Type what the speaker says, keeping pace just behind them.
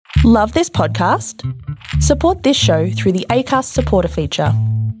Love this podcast? Support this show through the Acast supporter feature.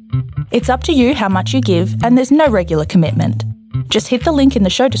 It's up to you how much you give, and there's no regular commitment. Just hit the link in the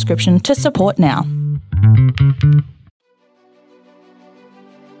show description to support now.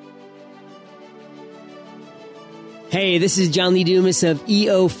 Hey, this is John Lee Dumas of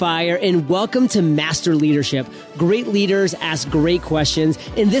EO Fire, and welcome to Master Leadership. Great leaders ask great questions,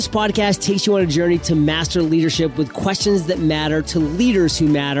 and this podcast takes you on a journey to master leadership with questions that matter to leaders who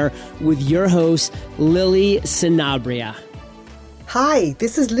matter with your host, Lily Sanabria. Hi,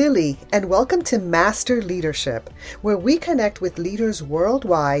 this is Lily, and welcome to Master Leadership, where we connect with leaders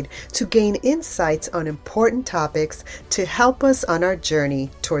worldwide to gain insights on important topics to help us on our journey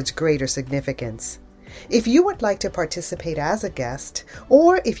towards greater significance. If you would like to participate as a guest,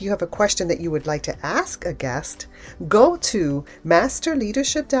 or if you have a question that you would like to ask a guest, go to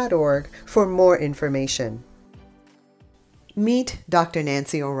masterleadership.org for more information. Meet Dr.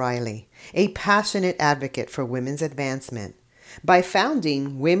 Nancy O'Reilly, a passionate advocate for women's advancement. By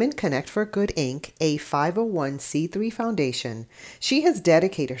founding WomenConnect4Good, Inc., a 501c3 foundation, she has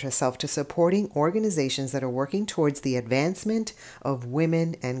dedicated herself to supporting organizations that are working towards the advancement of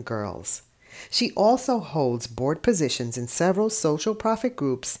women and girls. She also holds board positions in several social profit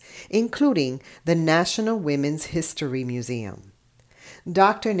groups, including the National Women's History Museum.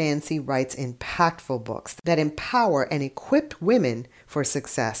 Dr. Nancy writes impactful books that empower and equip women for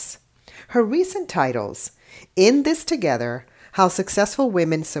success. Her recent titles, In This Together, How Successful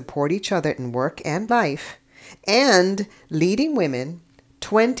Women Support Each Other in Work and Life, and Leading Women,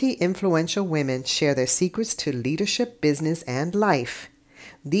 20 Influential Women Share Their Secrets to Leadership, Business, and Life.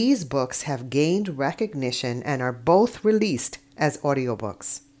 These books have gained recognition and are both released as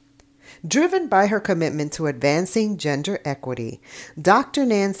audiobooks. Driven by her commitment to advancing gender equity, Dr.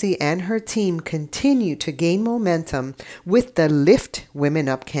 Nancy and her team continue to gain momentum with the Lift Women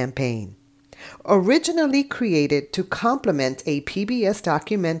Up campaign. Originally created to complement a PBS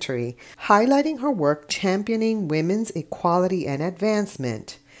documentary highlighting her work championing women's equality and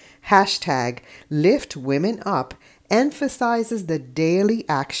advancement, #LiftWomenUp emphasizes the daily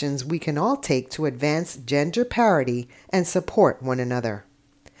actions we can all take to advance gender parity and support one another.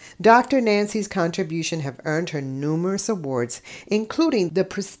 Dr. Nancy's contribution have earned her numerous awards, including the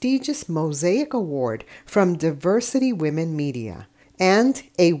prestigious Mosaic Award from Diversity Women Media and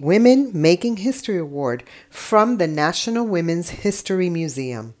a Women Making History Award from the National Women's History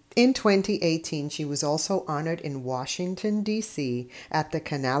Museum. In 2018, she was also honored in Washington, D.C. at the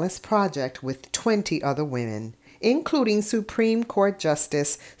Canales Project with 20 other women, including Supreme Court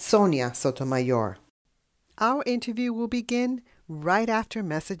Justice Sonia Sotomayor. Our interview will begin right after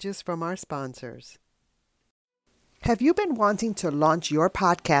messages from our sponsors. Have you been wanting to launch your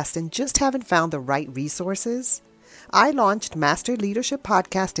podcast and just haven't found the right resources? I launched Master Leadership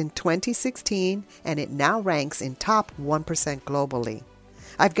Podcast in 2016, and it now ranks in top 1% globally.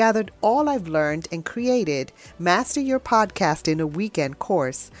 I've gathered all I've learned and created Master Your Podcast in a Weekend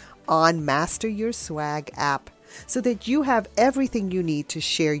course on Master Your Swag app, so that you have everything you need to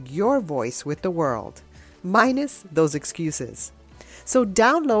share your voice with the world, minus those excuses. So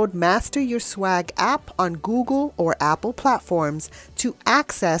download Master Your Swag app on Google or Apple platforms to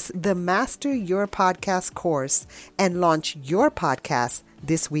access the Master Your Podcast course and launch your podcast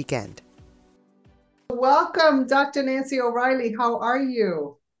this weekend. Welcome, Dr. Nancy O'Reilly. How are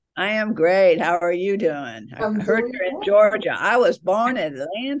you? I am great. How are you doing? I heard you're in Georgia. I was born in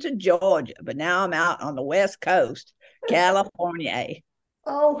Atlanta, Georgia, but now I'm out on the West Coast, California.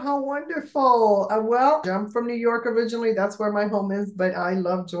 Oh, how wonderful. Well, I'm from New York originally. That's where my home is, but I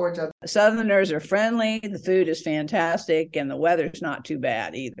love Georgia. Southerners are friendly. The food is fantastic, and the weather's not too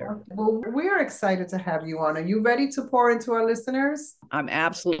bad either. Well, we're excited to have you on. Are you ready to pour into our listeners? I'm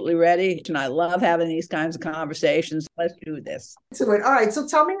absolutely ready, and I love having these kinds of conversations. Let's do this. All right. So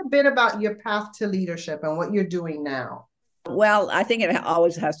tell me a bit about your path to leadership and what you're doing now. Well, I think it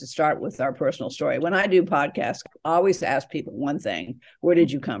always has to start with our personal story. When I do podcasts, I always ask people one thing: where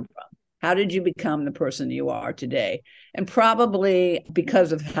did you come from? How did you become the person you are today? And probably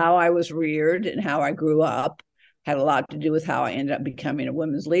because of how I was reared and how I grew up, had a lot to do with how I ended up becoming a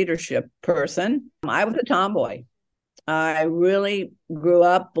women's leadership person. I was a tomboy. I really grew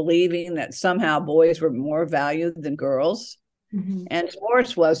up believing that somehow boys were more valued than girls. Mm-hmm. And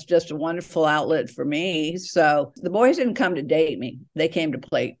sports was just a wonderful outlet for me. So the boys didn't come to date me. They came to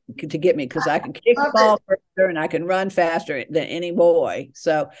play to get me because I could kick the ball further and I can run faster than any boy.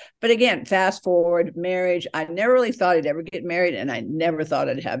 So, but again, fast forward, marriage. I never really thought I'd ever get married, and I never thought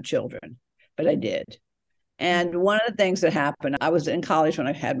I'd have children, but I did. And one of the things that happened, I was in college when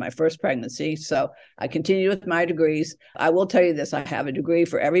I had my first pregnancy. So I continued with my degrees. I will tell you this, I have a degree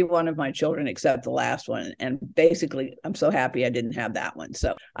for every one of my children except the last one. And basically, I'm so happy I didn't have that one.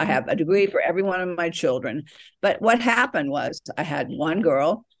 So I have a degree for every one of my children. But what happened was I had one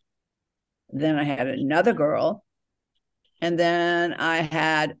girl, then I had another girl, and then I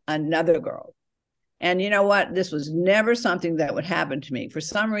had another girl. And you know what? This was never something that would happen to me. For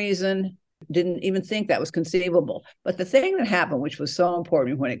some reason, didn't even think that was conceivable. But the thing that happened, which was so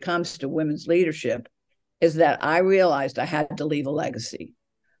important when it comes to women's leadership, is that I realized I had to leave a legacy.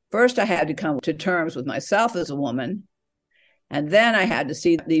 First, I had to come to terms with myself as a woman. And then I had to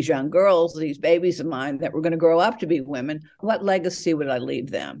see these young girls, these babies of mine that were going to grow up to be women. What legacy would I leave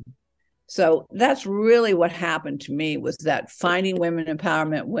them? So that's really what happened to me, was that finding women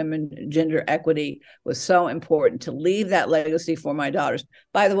empowerment, women gender equity was so important to leave that legacy for my daughters.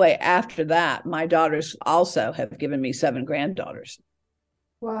 By the way, after that, my daughters also have given me 7 granddaughters.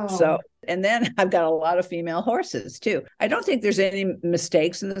 Wow. So, and then I've got a lot of female horses too. I don't think there's any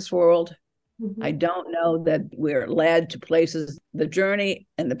mistakes in this world. Mm-hmm. I don't know that we're led to places, the journey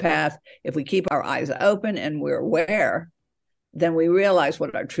and the path, if we keep our eyes open and we're aware, then we realize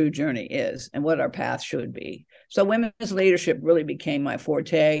what our true journey is and what our path should be. So women's leadership really became my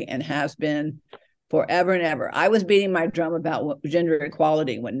forte and has been forever and ever. I was beating my drum about gender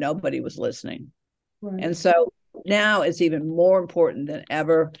equality when nobody was listening. Right. And so now it's even more important than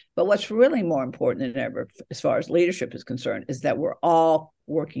ever. But what's really more important than ever, as far as leadership is concerned, is that we're all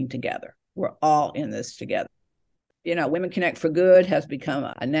working together. We're all in this together. You know, WomenConnect4Good has become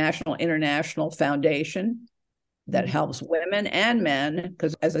a national, international foundation that helps women and men,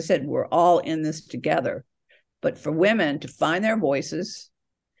 because as I said, we're all in this together. But for women to find their voices,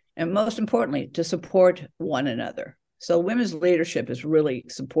 and most importantly, to support one another. So women's leadership is really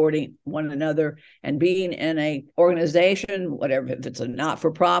supporting one another and being in an organization, whatever, if it's a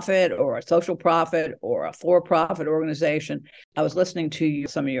not-for-profit or a social profit or a for-profit organization. I was listening to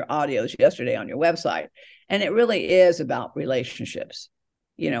some of your audios yesterday on your website, and it really is about relationships.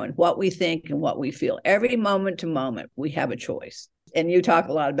 You know, and what we think and what we feel. Every moment to moment, we have a choice. And you talk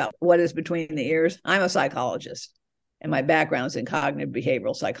a lot about what is between the ears. I'm a psychologist, and my background is in cognitive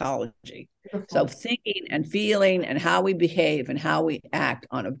behavioral psychology. Beautiful. So thinking and feeling and how we behave and how we act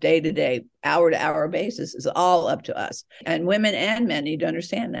on a day-to-day, hour-to-hour basis is all up to us. And women and men need to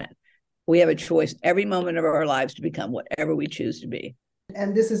understand that. We have a choice every moment of our lives to become whatever we choose to be.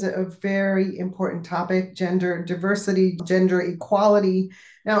 And this is a very important topic, gender diversity, gender equality.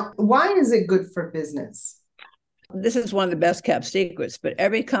 Now, why is it good for business? This is one of the best kept secrets, but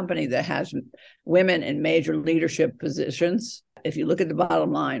every company that has women in major leadership positions, if you look at the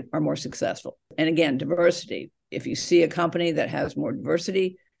bottom line, are more successful. And again, diversity. If you see a company that has more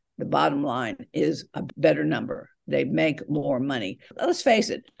diversity, the bottom line is a better number. They make more money. Let's face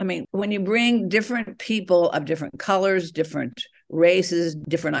it. I mean, when you bring different people of different colors, different races,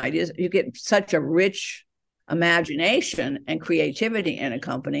 different ideas, you get such a rich imagination and creativity in a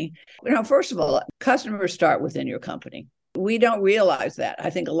company. You know, first of all, customers start within your company. We don't realize that. I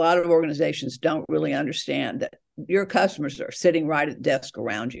think a lot of organizations don't really understand that your customers are sitting right at the desk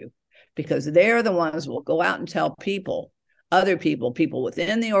around you, because they're the ones who will go out and tell people, other people, people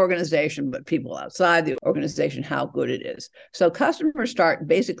within the organization, but people outside the organization, how good it is. So customers start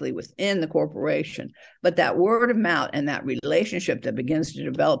basically within the corporation, but that word of mouth and that relationship that begins to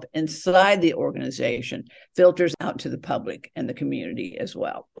develop inside the organization filters out to the public and the community as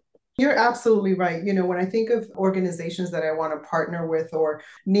well. You're absolutely right. You know, when I think of organizations that I want to partner with or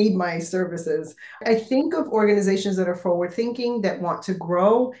need my services, I think of organizations that are forward thinking, that want to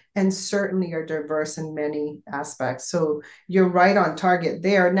grow, and certainly are diverse in many aspects. So you're right on target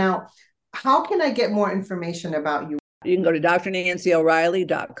there. Now, how can I get more information about you? You can go to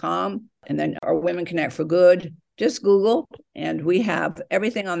drnancyoreilly.com and then our WomenConnect4Good. Just Google, and we have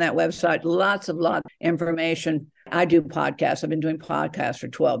everything on that website, lots of information. I do podcasts. I've been doing podcasts for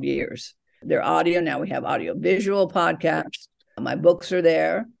 12 years. They're audio. Now we have audio visual podcasts. My books are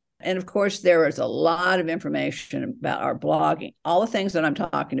there. And of course, there is a lot of information about our blogging. All the things that I'm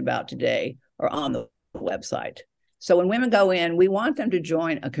talking about today are on the website. So when women go in, we want them to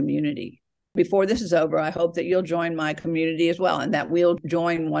join a community. Before this is over, I hope that you'll join my community as well, and that we'll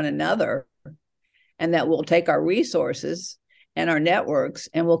join one another, and that we'll take our resources and our networks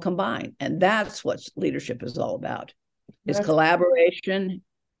and we'll combine. And that's what leadership is all about. It's collaboration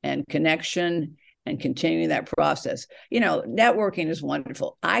and connection and continuing that process. You know, networking is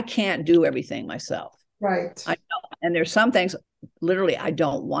wonderful. I can't do everything myself. Right. I know. And there's some things literally I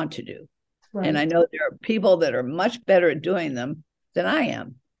don't want to do. Right. And I know there are people that are much better at doing them than I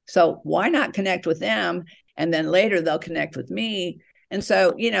am. So why not connect with them? And then later they'll connect with me. And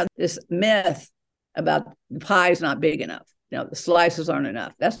so, this myth about the pie is not big enough, the slices aren't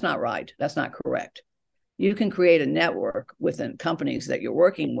enough. That's not right. That's not correct. You can create a network within companies that you're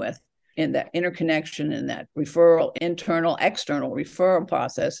working with, in that interconnection and that referral, internal, external referral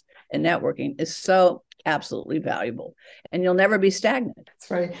process and networking is so absolutely valuable. And you'll never be stagnant.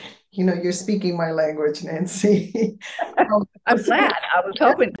 That's right. You're speaking my language, Nancy. I'm glad. I was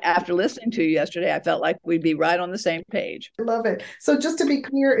hoping after listening to you yesterday, I felt like we'd be right on the same page. I love it. So just to be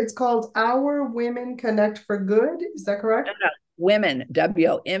clear, it's called Our Women Connect for Good. Is that correct? No. Women,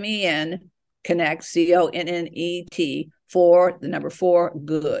 WOMEN, Connect, CONNET, for the number 4,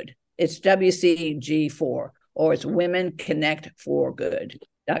 good. It's WCG4, or it's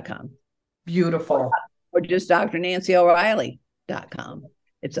WomenConnect4Good.com. Beautiful. Or just drnancyoreilly.com.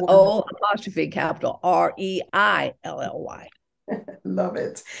 It's O''capital REILLY. Love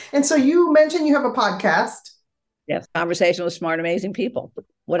it. And so you mentioned you have a podcast. Yes, conversation with smart, amazing people.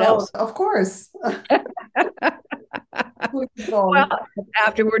 What else? Of course. Well,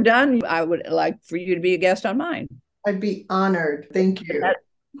 after we're done, I would like for you to be a guest on mine. I'd be honored. Thank you.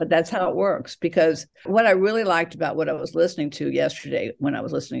 But that's how it works. Because what I really liked about what I was listening to yesterday when I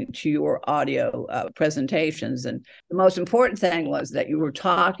was listening to your audio presentations, and the most important thing was that you were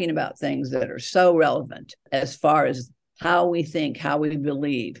talking about things that are so relevant as far as how we think, how we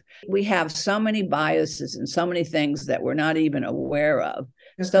believe. We have so many biases and so many things that we're not even aware of.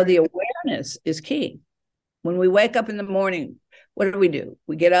 That's so right. The awareness is key. When we wake up in the morning, what do?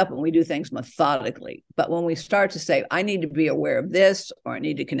 We get up and we do things methodically. But when we start to say, I need to be aware of this, or I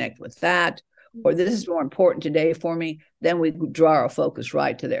need to connect with that, or this is more important today for me, then we draw our focus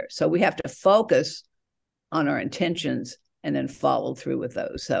right to there. So we have to focus on our intentions and then follow through with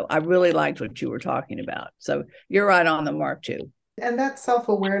those. So I really liked what you were talking about. So you're right on the mark too. And that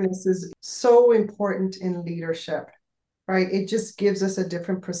self-awareness is so important in leadership, right? It just gives us a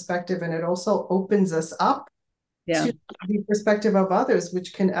different perspective, and it also opens us up to the perspective of others,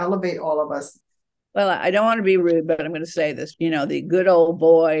 which can elevate all of us. Well, I don't want to be rude, but I'm going to say this. The good old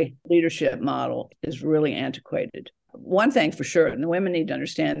boy leadership model is really antiquated. One thing for sure, and the women need to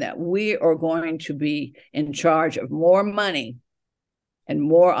understand that we are going to be in charge of more money and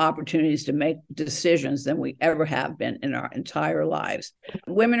more opportunities to make decisions than we ever have been in our entire lives.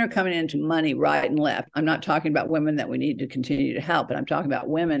 Women are coming into money right and left. I'm not talking about women that we need to continue to help, but I'm talking about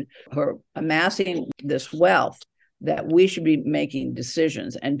women who are amassing this wealth that we should be making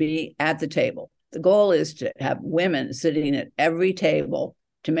decisions and be at the table. The goal is to have women sitting at every table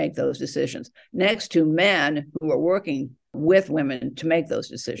to make those decisions, next to men who are working with women to make those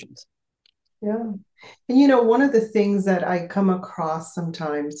decisions. Yeah. And one of the things that I come across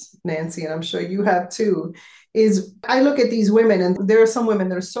sometimes, Nancy, and I'm sure you have too, is I look at these women, and there are some women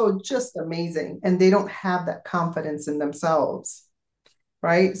that are so just amazing, and they don't have that confidence in themselves.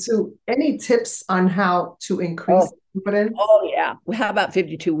 Right. So any tips on how to increase confidence? Oh, yeah. Well, how about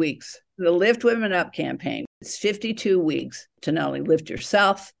 52 weeks? The Lift Women Up campaign. It's 52 weeks to not only lift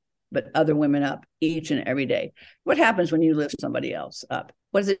yourself, but other women up each and every day. What happens when you lift somebody else up?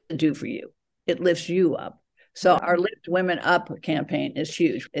 What does it do for you? It lifts you up. So our Lift Women Up campaign is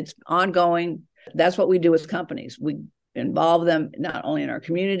huge. It's ongoing. That's what we do as companies. We involve them not only in our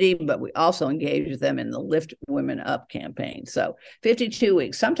community, but we also engage them in the Lift Women Up campaign. So 52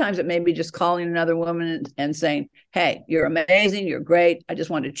 weeks. Sometimes it may be just calling another woman and saying, hey, you're amazing. You're great. I just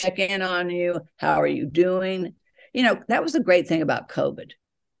wanted to check in on you. How are you doing? That was the great thing about COVID.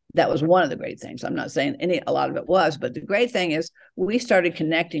 That was one of the great things. I'm not saying a lot of it was, but the great thing is we started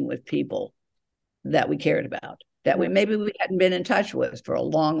connecting with people that we cared about, that maybe we hadn't been in touch with for a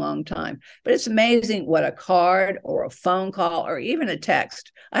long, long time. But it's amazing what a card or a phone call or even a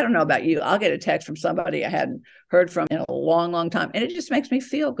text. I don't know about you. I'll get a text from somebody I hadn't heard from in a long, long time, and it just makes me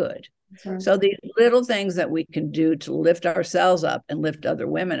feel good. Right. So these little things that we can do to lift ourselves up and lift other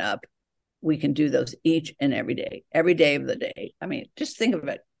women up, we can do those each and every day of the day. I mean, just think of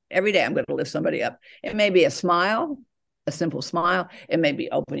it. Every day I'm going to lift somebody up. It may be a smile, a simple smile. It may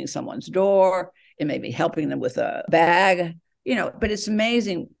be opening someone's door. It may be helping them with a bag, but it's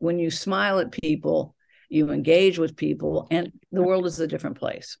amazing when you smile at people, you engage with people, and the world is a different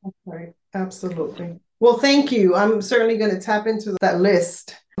place. Right. Absolutely. Well, thank you. I'm certainly going to tap into that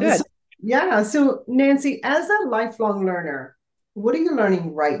list. Good. So Nancy, as a lifelong learner, what are you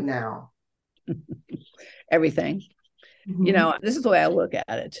learning right now? Everything. Mm-hmm. This is the way I look at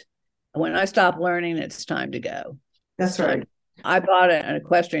it. When I stop learning, it's time to go. That's right. I bought an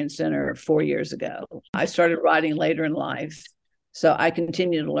equestrian center 4 years ago. I started riding later in life. So I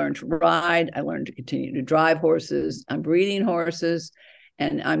continue to learn to ride. I learned to continue to drive horses. I'm breeding horses.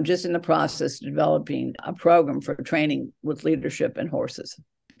 And I'm just in the process of developing a program for training with leadership and horses.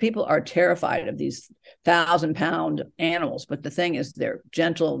 People are terrified of these 1,000-pound animals, but the thing is, they're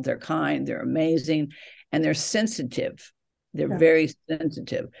gentle, they're kind, they're amazing, and they're sensitive. They're very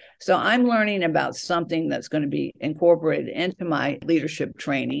sensitive. So I'm learning about something that's going to be incorporated into my leadership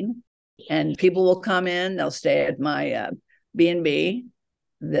training. And people will come in, they'll stay at my B&B.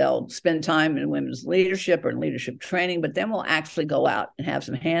 They'll spend time in women's leadership or in leadership training, but then we'll actually go out and have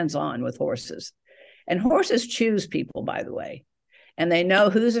some hands-on with horses. And horses choose people, by the way. And they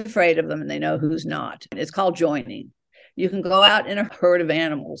know who's afraid of them and they know who's not. It's called joining. You can go out in a herd of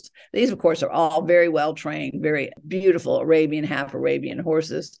animals. These, of course, are all very well trained, very beautiful Arabian, half Arabian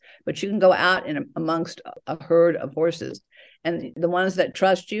horses. But you can go out amongst a herd of horses. And the ones that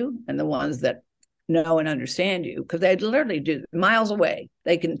trust you and the ones that know and understand you, because they literally do miles away.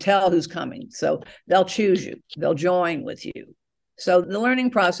 They can tell who's coming. So they'll choose you. They'll join with you. So the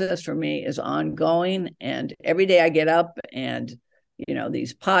learning process for me is ongoing. And every day I get up and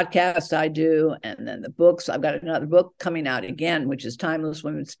these podcasts I do, and then the books. I've got another book coming out again, which is Timeless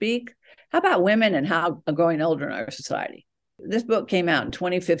Women Speak. How about women and how growing older in our society? This book came out in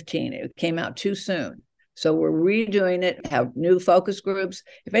 2015. It came out too soon. So we're redoing it, have new focus groups.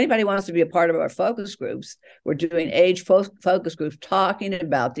 If anybody wants to be a part of our focus groups, we're doing age focus groups talking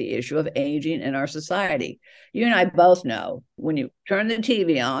about the issue of aging in our society. You and I both know when you turn the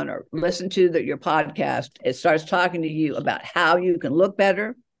TV on or listen to your podcast, it starts talking to you about how you can look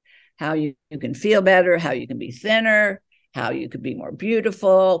better, how you can feel better, how you can be thinner, how you could be more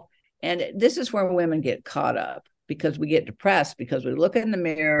beautiful. And this is where women get caught up, because we get depressed because we look in the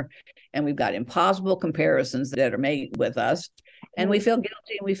mirror and we've got impossible comparisons that are made with us, and we feel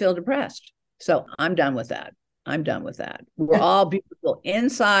guilty and we feel depressed. So I'm done with that. I'm done with that. We're all beautiful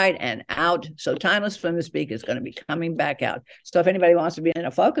inside and out. So Timeless Women Speak is going to be coming back out. So if anybody wants to be in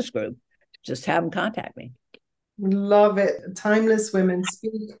a focus group, just have them contact me. Love it. Timeless Women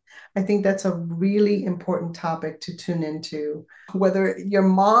Speak. I think that's a really important topic to tune into. Whether your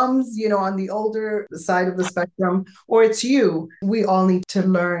mom's, on the older side of the spectrum, or it's you, we all need to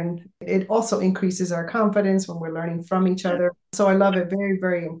learn. It also increases our confidence when we're learning from each other. So I love it. Very,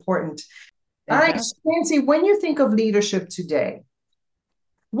 very important. All right, Nancy, when you think of leadership today,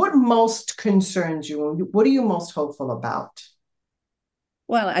 what most concerns you? What are you most hopeful about?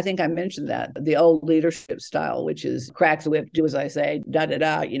 Well, I think I mentioned that the old leadership style, which is crack the whip, do as I say, da, da,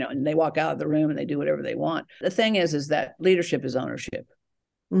 da, and they walk out of the room and they do whatever they want. The thing is that leadership is ownership.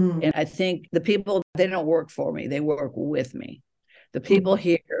 And I think the people, they don't work for me. They work with me. The people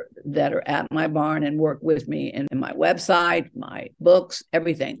here that are at my barn and work with me in my website, my books,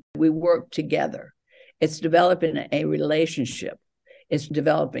 everything, we work together. It's developing a relationship. It's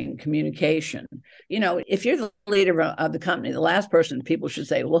developing communication. If you're the leader of the company, the last person people should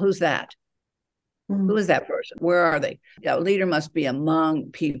say, well, who's that? Who is that person? Where are they? A leader must be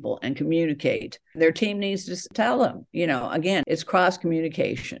among people and communicate. Their team needs to tell them, again, it's cross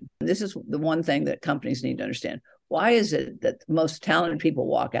communication. This is the one thing that companies need to understand. Why is it that the most talented people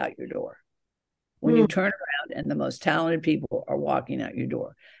walk out your door? When you turn around and the most talented people are walking out your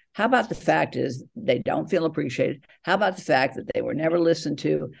door. How about the fact is they don't feel appreciated? How about the fact that they were never listened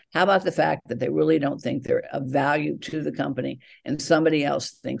to? How about the fact that they really don't think they're of value to the company and somebody else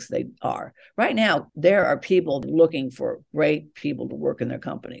thinks they are? Right now, there are people looking for great people to work in their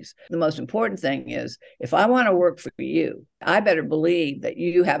companies. The most important thing is, if I want to work for you, I better believe that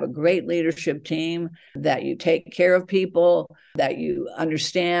you have a great leadership team, that you take care of people, that you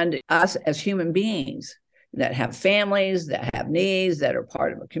understand us as human beings, that have families, that have needs, that are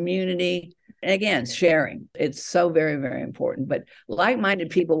part of a community. And again, sharing. It's so very, very important. But like-minded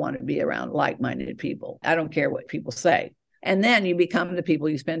people want to be around like-minded people. I don't care what people say. And then you become the people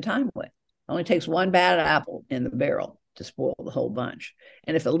you spend time with. It only takes one bad apple in the barrel to spoil the whole bunch.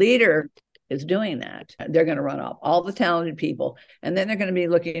 And if a leader is doing that, they're going to run off all the talented people. And then they're going to be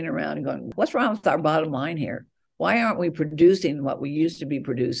looking around and going, what's wrong with our bottom line here? Why aren't we producing what we used to be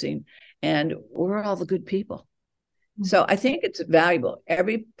producing? And we're all the good people. So I think it's valuable.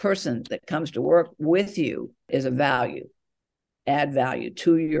 Every person that comes to work with you is a value, add value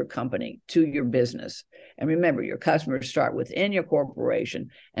to your company, to your business. And remember, your customers start within your corporation,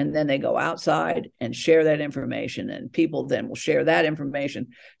 and then they go outside and share that information, and people then will share that information.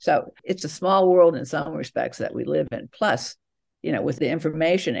 So it's a small world in some respects that we live in. Plus, with the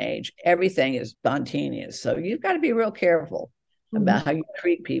information age, everything is spontaneous. So you've got to be real careful about how you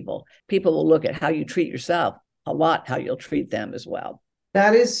treat people. People will look at how you treat yourself a lot, how you'll treat them as well.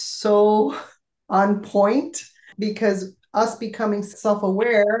 That is so on point, because us becoming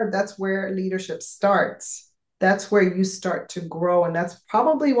self-aware, that's where leadership starts. that's where you start to grow. And that's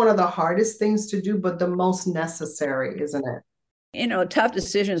probably one of the hardest things to do, but the most necessary, isn't it? Tough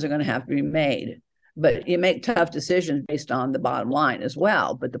decisions are going to have to be made, but you make tough decisions based on the bottom line as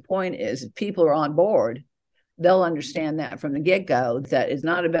well. But the point is, if people are on board, they'll understand that from the get-go, that it's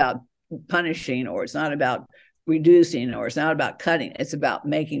not about punishing, or it's not about reducing, or it's not about cutting. It's about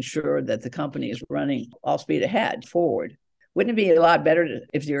making sure that the company is running all speed ahead forward. Wouldn't it be a lot better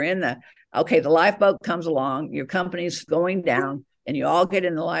if you're in the lifeboat comes along, your company's going down, and you all get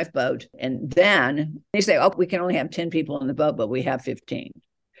in the lifeboat, and then they say, oh, we can only have 10 people in the boat, but we have 15.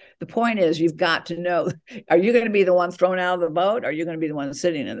 The point is, you've got to know, are you going to be the one thrown out of the boat? Or are you going to be the one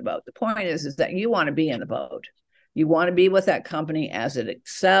sitting in the boat? The point is that you want to be in the boat. You want to be with that company as it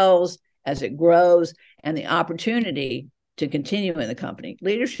excels, as it grows, and the opportunity to continue in the company.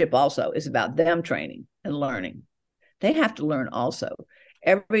 Leadership also is about them training and learning. They have to learn also.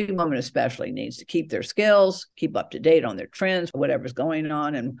 Every woman especially needs to keep their skills, keep up to date on their trends, whatever's going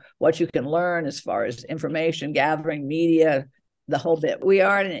on, and what you can learn as far as information gathering, media, the whole bit. We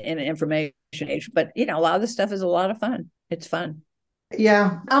are in an information age, but a lot of this stuff is a lot of fun. It's fun.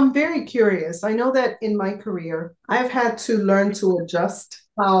 Yeah, I'm very curious. I know that in my career, I've had to learn to adjust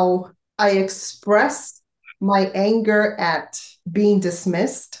how I express my anger at being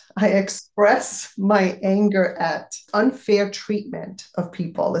dismissed. I express my anger at unfair treatment of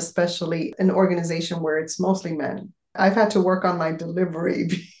people, especially an organization where it's mostly men. I've had to work on my delivery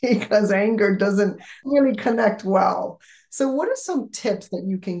because anger doesn't really connect well. So what are some tips that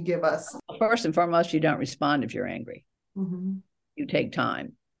you can give us? First and foremost, you don't respond if you're angry. Mm-hmm. You take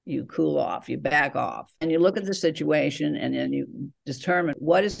time, you cool off, you back off, and you look at the situation, and then you determine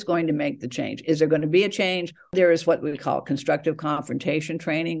what is going to make the change. Is there going to be a change? There is what we call constructive confrontation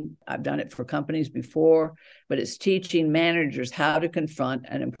training. I've done it for companies before, but it's teaching managers how to confront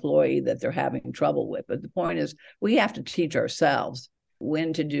an employee that they're having trouble with. But the point is, we have to teach ourselves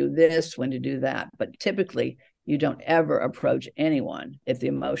when to do this, when to do that. But typically, you don't ever approach anyone if the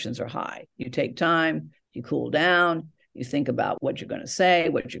emotions are high. You take time, you cool down, you think about what you're going to say,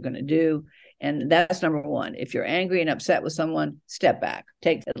 what you're going to do. And that's number one. If you're angry and upset with someone, step back.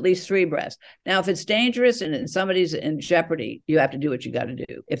 Take at least 3 breaths. Now, if it's dangerous and somebody's in jeopardy, you have to do what you got to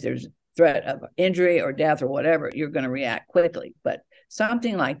do. If there's threat of injury or death or whatever, you're going to react quickly. But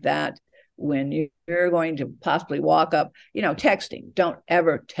something like that, when you're going to possibly walk up, texting, don't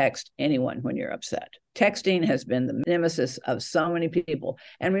ever text anyone when you're upset. Texting has been the nemesis of so many people.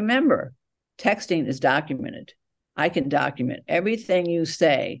 And remember, texting is documented. I can document everything you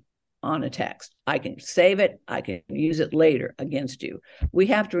say on a text. I can save it. I can use it later against you. We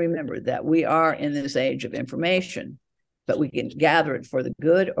have to remember that we are in this age of information, but we can gather it for the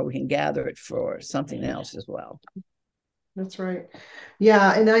good, or we can gather it for something else as well. That's right.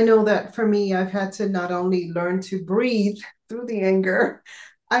 Yeah. And I know that for me, I've had to not only learn to breathe through the anger,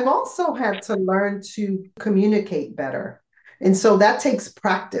 I've also had to learn to communicate better. And so that takes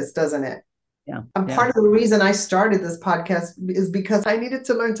practice, doesn't it? Yeah. Part of the reason I started this podcast is because I needed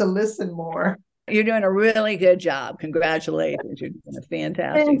to learn to listen more. You're doing a really good job. Congratulations. You're doing a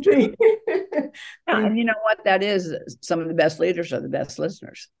fantastic job. And you know what that is? Some of the best leaders are the best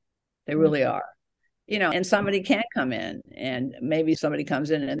listeners. They really are. And somebody can come in, and maybe somebody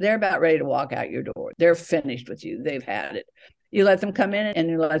comes in and they're about ready to walk out your door. They're finished with you. They've had it. You let them come in and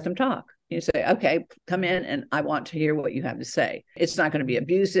you let them talk. You say, okay, come in and I want to hear what you have to say. It's not going to be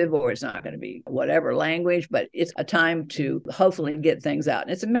abusive, or it's not going to be whatever language, but it's a time to hopefully get things out.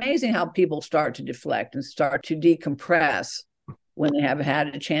 And it's amazing how people start to deflect and start to decompress when they have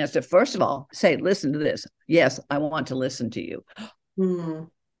had a chance to, first of all, say, listen to this. Yes, I want to listen to you.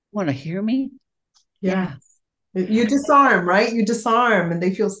 Want to hear me? Yeah. You disarm, right? You disarm and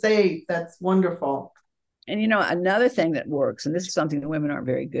they feel safe. That's wonderful. And another thing that works, and this is something that women aren't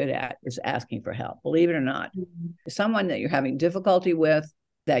very good at, is asking for help. Believe it or not, someone that you're having difficulty with,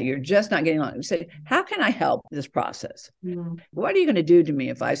 that you're just not getting along, you say, how can I help this process? What are you going to do to me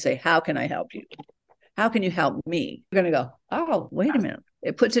if I say, how can I help you? How can you help me? You're going to go, oh, wait a minute.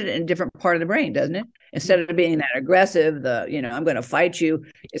 It puts it in a different part of the brain, doesn't it? Instead of being that aggressive, I'm going to fight you.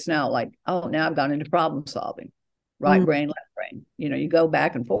 It's now like, oh, now I've gone into problem solving. Right brain, left brain. You go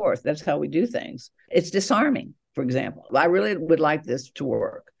back and forth. That's how we do things. It's disarming, for example. I really would like this to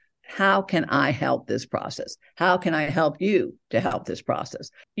work. How can I help this process? How can I help you to help this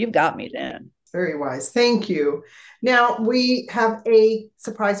process? You've got me then. Very wise. Thank you. Now, we have a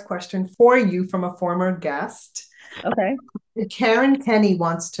surprise question for you from a former guest. Okay. Karen Kenny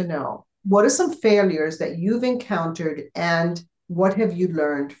wants to know, what are some failures that you've encountered and what have you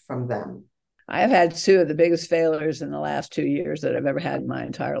learned from them? I have had 2 of the biggest failures in the last 2 years that I've ever had in my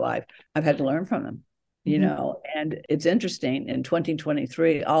entire life. I've had to learn from them. you know, and it's interesting in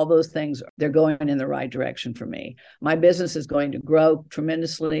 2023, all those things, they're going in the right direction for me. My business is going to grow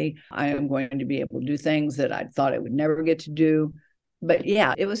tremendously. I am going to be able to do things that I thought I would never get to do. But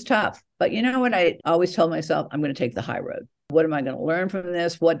yeah, it was tough. But you know what? I always told myself, I'm going to take the high road. What am I going to learn from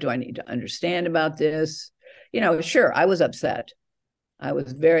this? What do I need to understand about this? You know, sure, I was upset. I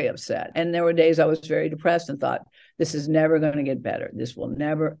was very upset. And there were days I was very depressed and thought, this is never going to get better. This will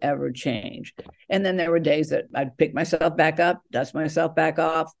never, ever change. And then there were days that I'd pick myself back up, dust myself back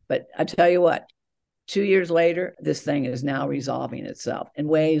off. But I tell you what, 2 years later, this thing is now resolving itself in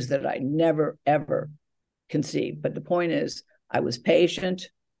ways that I never, ever conceived. But the point is, I was patient.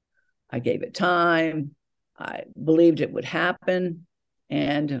 I gave it time. I believed it would happen.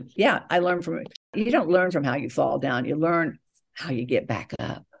 And yeah, I learned from it. You don't learn from how you fall down. You learn how you get back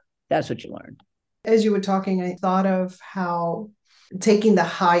up. That's what you learn. As you were talking, I thought of how taking the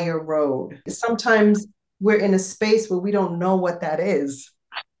higher road. Sometimes we're in a space where we don't know what that is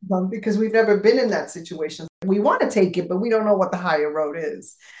because we've never been in that situation. We want to take it, but we don't know what the higher road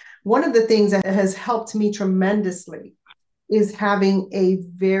is. One of the things that has helped me tremendously is having a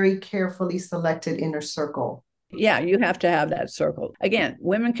very carefully selected inner circle. Yeah, you have to have that circle. Again,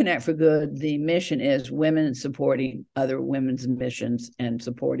 Women Connect for Good, the mission is women supporting other women's missions and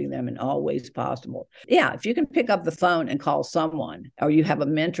supporting them in all ways possible. Yeah, if you can pick up the phone and call someone, or you have a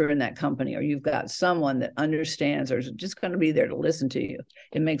mentor in that company, or you've got someone that understands or is just going to be there to listen to you,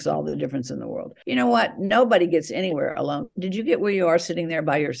 it makes all the difference in the world. You know what? Nobody gets anywhere alone. Did you get where you are sitting there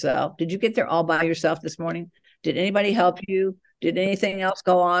by yourself? Did you get there all by yourself this morning? Did anybody help you? Did anything else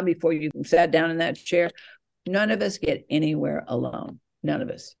go on before you sat down in that chair? None of us get anywhere alone. None of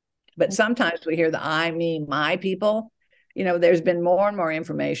us. But sometimes we hear the I, me, my people. You know, there's been more and more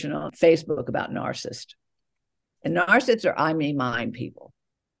information on Facebook about narcissists. And narcissists are I, me, mine people.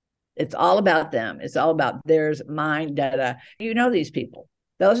 It's all about them. It's all about theirs, mine, da-da. You know these people.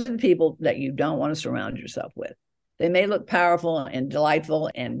 Those are the people that you don't want to surround yourself with. They may look powerful and delightful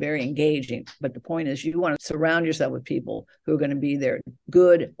and very engaging, but the point is you want to surround yourself with people who are going to be there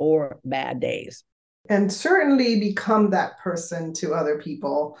good or bad days. And certainly become that person to other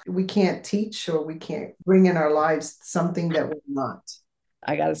people. We can't teach or we can't bring in our lives something that we're not.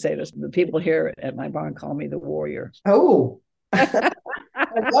 I got to say this, the people here at my barn call me the warrior. Oh, I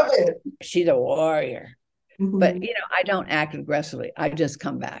love it. She's a warrior. Mm-hmm. But, you know, I don't act aggressively. I just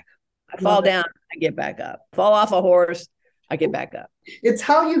come back. I fall down, I get back up. Fall off a horse, I get back up. It's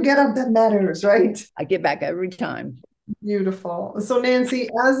how you get up that matters, right? I get back every time. Beautiful. So Nancy,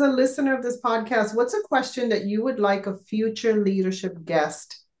 as a listener of this podcast, what's a question that you would like a future leadership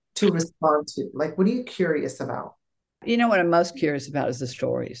guest to respond to? Like, what are you curious about? You know, what I'm most curious about is the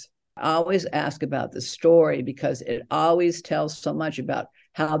stories. I always ask about the story because it always tells so much about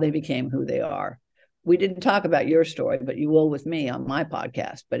how they became who they are. We didn't talk about your story, but you will with me on my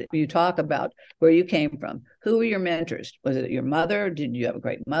podcast. But you talk about where you came from. Who were your mentors? Was it your mother? Did you have a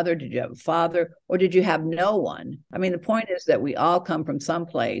great mother? Did you have a father? Or did you have no one? I mean, the point is that we all come from some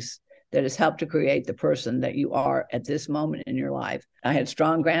place that has helped to create the person that you are at this moment in your life. I had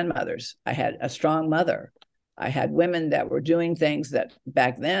strong grandmothers. I had a strong mother. I had women that were doing things that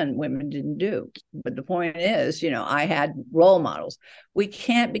back then women didn't do. But the point is, you know, I had role models. We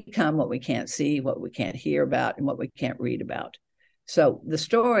can't become what we can't see, what we can't hear about, and what we can't read about. So the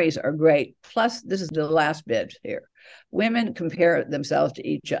stories are great. Plus, this is the last bit here. Women compare themselves to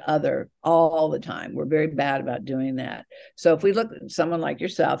each other all the time. We're very bad about doing that. So if we look at someone like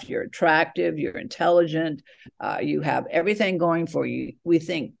yourself, you're attractive, you're intelligent, you have everything going for you. We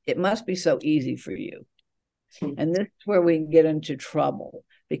think it must be so easy for you. And this is where we get into trouble,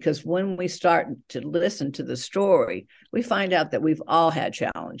 because when we start to listen to the story, we find out that we've all had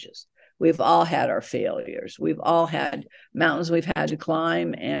challenges. We've all had our failures. We've all had mountains we've had to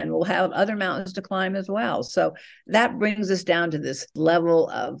climb, and we'll have other mountains to climb as well. So that brings us down to this level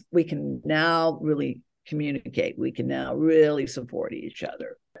of we can now really communicate. We can now really support each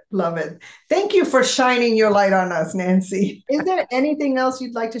other. Love it. Thank you for shining your light on us, Nancy. Is there anything else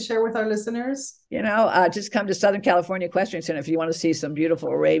you'd like to share with our listeners? You know, just come to Southern California Equestrian Center if you want to see some beautiful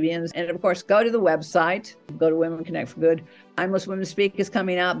Arabians. And of course, go to the website, go to Women Connect for Good. Mindless Women Speak is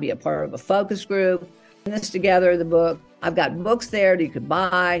coming out. Be a part of a focus group. Put this together, the book. I've got books there that you could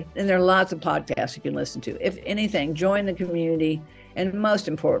buy. And there are lots of podcasts you can listen to. If anything, join the community. And most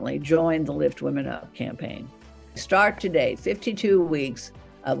importantly, join the Lift Women Up campaign. Start today, 52 weeks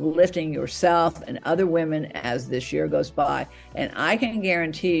of lifting yourself and other women as this year goes by. And I can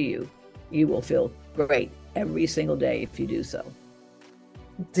guarantee you, you will feel great every single day if you do so.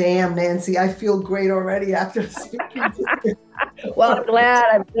 Damn, Nancy, I feel great already after speaking to you. Well, I'm glad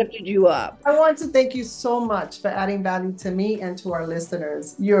I've lifted you up. I want to thank you so much for adding value to me and to our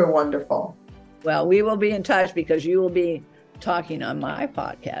listeners. You're wonderful. Well, we will be in touch because you will be talking on my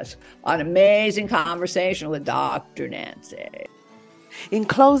podcast on Amazing Conversation with Dr. Nancy. In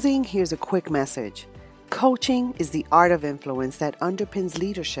closing, here's a quick message. Coaching is the art of influence that underpins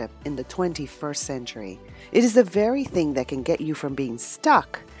leadership in the 21st century. It is the very thing that can get you from being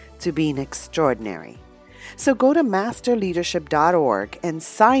stuck to being extraordinary. So go to masterleadership.org and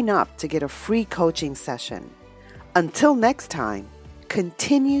sign up to get a free coaching session. Until next time,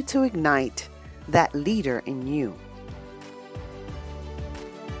 continue to ignite that leader in you.